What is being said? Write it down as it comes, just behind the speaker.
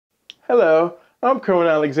Hello, I'm Colonel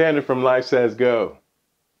Alexander from Lifesezgo.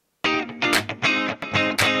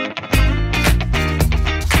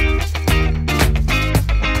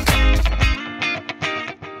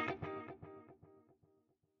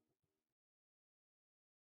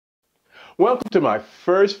 Welcome to my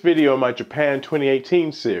first video in my Japan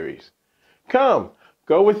 2018 series. Come,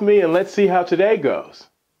 go with me and let's see how today goes.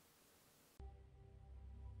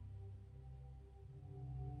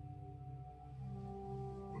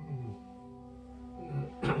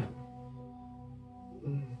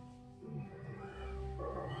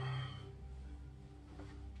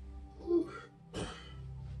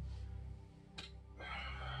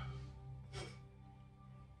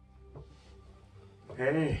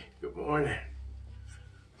 Hey, good morning.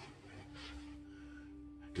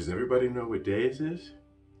 Does everybody know what day this is?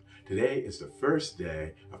 Today is the first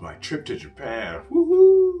day of my trip to Japan.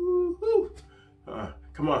 Woo-hoo!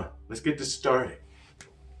 Come on, let's get this started.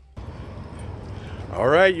 All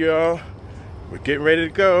right, y'all. We're getting ready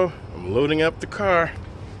to go. I'm loading up the car.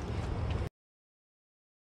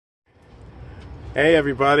 Hey,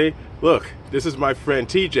 everybody. Look, this is my friend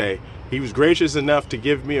TJ. He was gracious enough to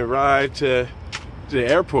give me a ride to the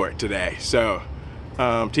airport today. So,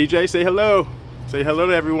 TJ, say hello. Say hello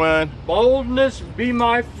to everyone. Boldness be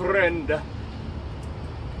my friend.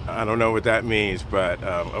 I don't know what that means, but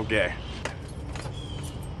okay.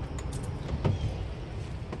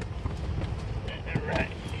 All right.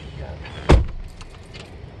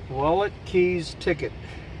 Wallet, keys, ticket.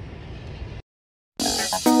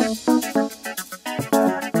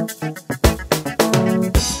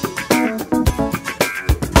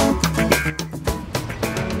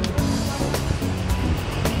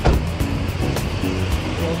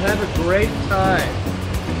 Have a great time.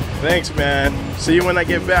 Thanks, man. See you when I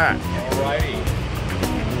get back. Alrighty.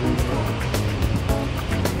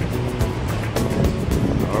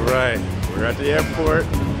 All right, we're at the airport.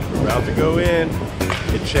 We're about to go in,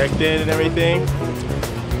 get checked in and everything.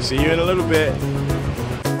 See you in a little bit.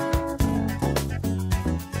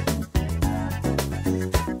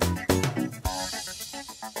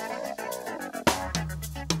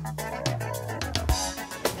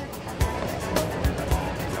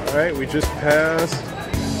 All right, we just passed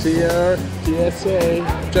TSA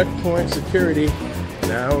checkpoint security.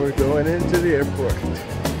 Now we're going into the airport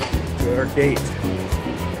to our gate.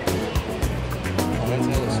 Oh,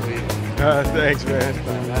 that's hella sweet. Thanks, man.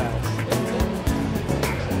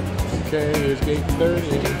 Okay, there's gate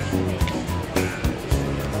 30.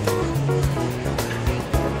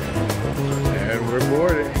 And we're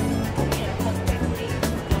boarding.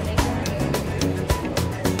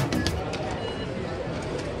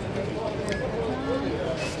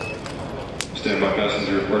 Standby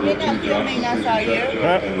passenger reported to Johnson.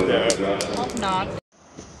 Hope not.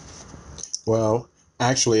 Well,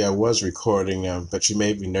 actually I was recording them, but she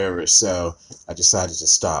made me nervous, so I decided to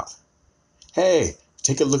stop. Hey,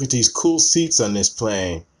 take a look at these cool seats on this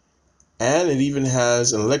plane. And it even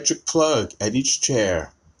has an electric plug at each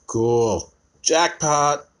chair. Cool.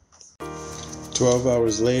 Jackpot! 12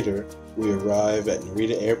 hours later, we arrive at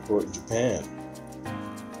Narita Airport in Japan.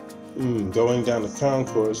 Going down the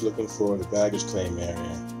concourse looking for the baggage claim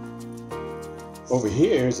area. Over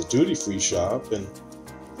here is a duty-free shop, and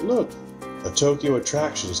look, a Tokyo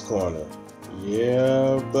Attractions corner.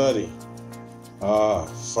 Yeah, buddy.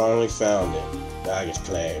 Finally found it. Baggage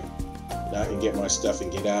claim. Now I can get my stuff and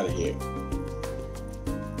get out of here.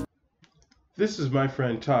 This is my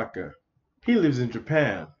friend Taka. He lives in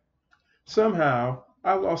Japan. Somehow,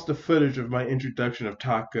 I lost the footage of my introduction of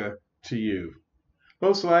Taka to you.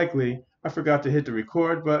 Most likely, I forgot to hit the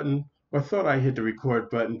record button, or thought I hit the record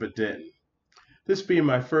button but didn't. This being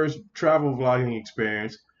my first travel vlogging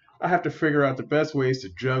experience, I have to figure out the best ways to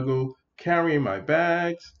juggle carrying my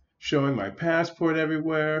bags, showing my passport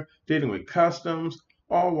everywhere, dealing with customs,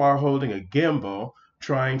 all while holding a gimbal,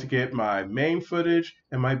 trying to get my main footage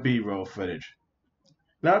and my B-roll footage.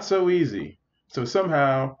 Not so easy, so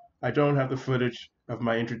somehow I don't have the footage of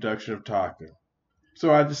my introduction of Taka.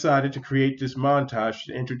 So I decided to create this montage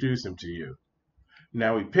to introduce him to you.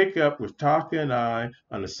 Now we pick up with Taka and I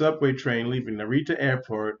on the subway train leaving Narita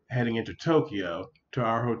Airport heading into Tokyo to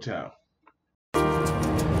our hotel.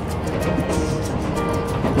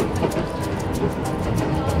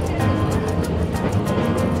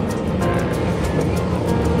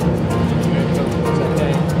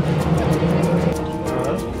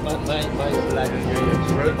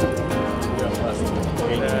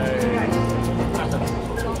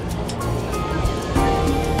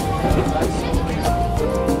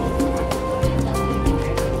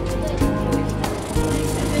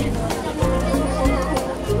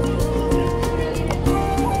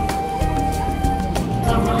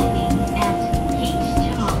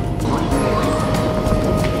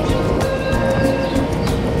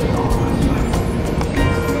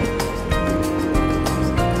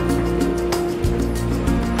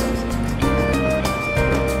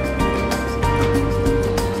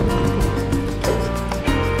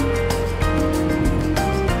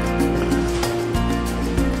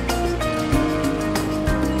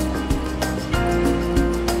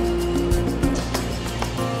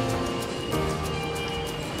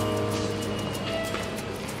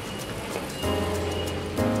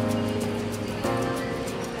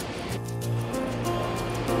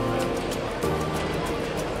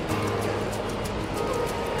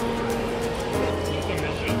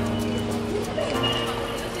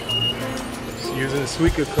 Using the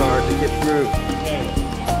Suica card to get through.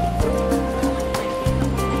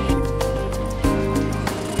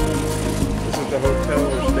 This is the hotel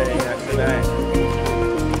we're staying at tonight.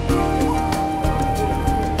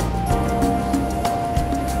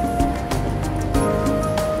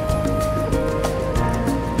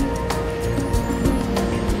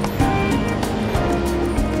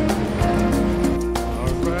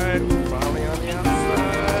 Alright, we're finally on the outside.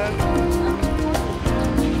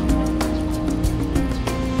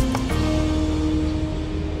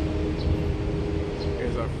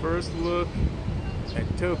 Here's our first look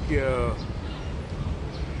at Tokyo,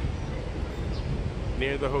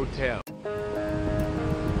 near the hotel.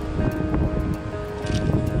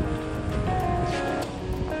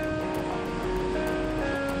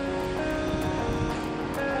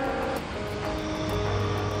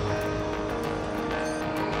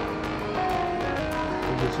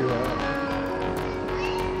 Look at you out.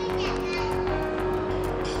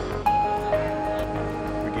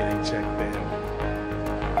 We're getting checked in.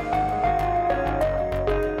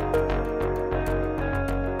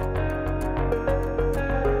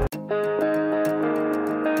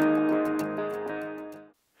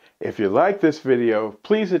 If you like this video,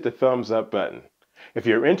 please hit the thumbs up button. If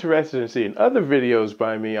you're interested in seeing other videos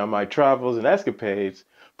by me on my travels and escapades,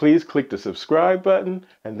 please click the subscribe button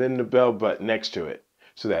and then the bell button next to it,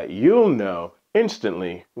 so that you'll know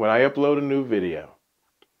instantly when I upload a new video.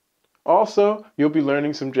 Also, you'll be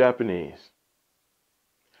learning some Japanese.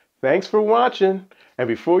 Thanks for watching, and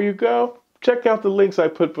before you go, check out the links I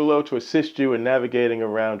put below to assist you in navigating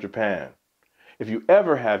around Japan. If you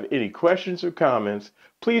ever have any questions or comments,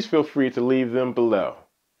 please feel free to leave them below.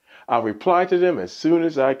 I'll reply to them as soon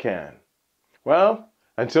as I can. Well,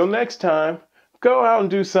 until next time, go out and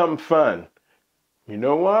do something fun. You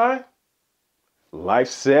know why? Life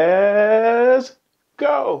says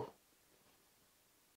go!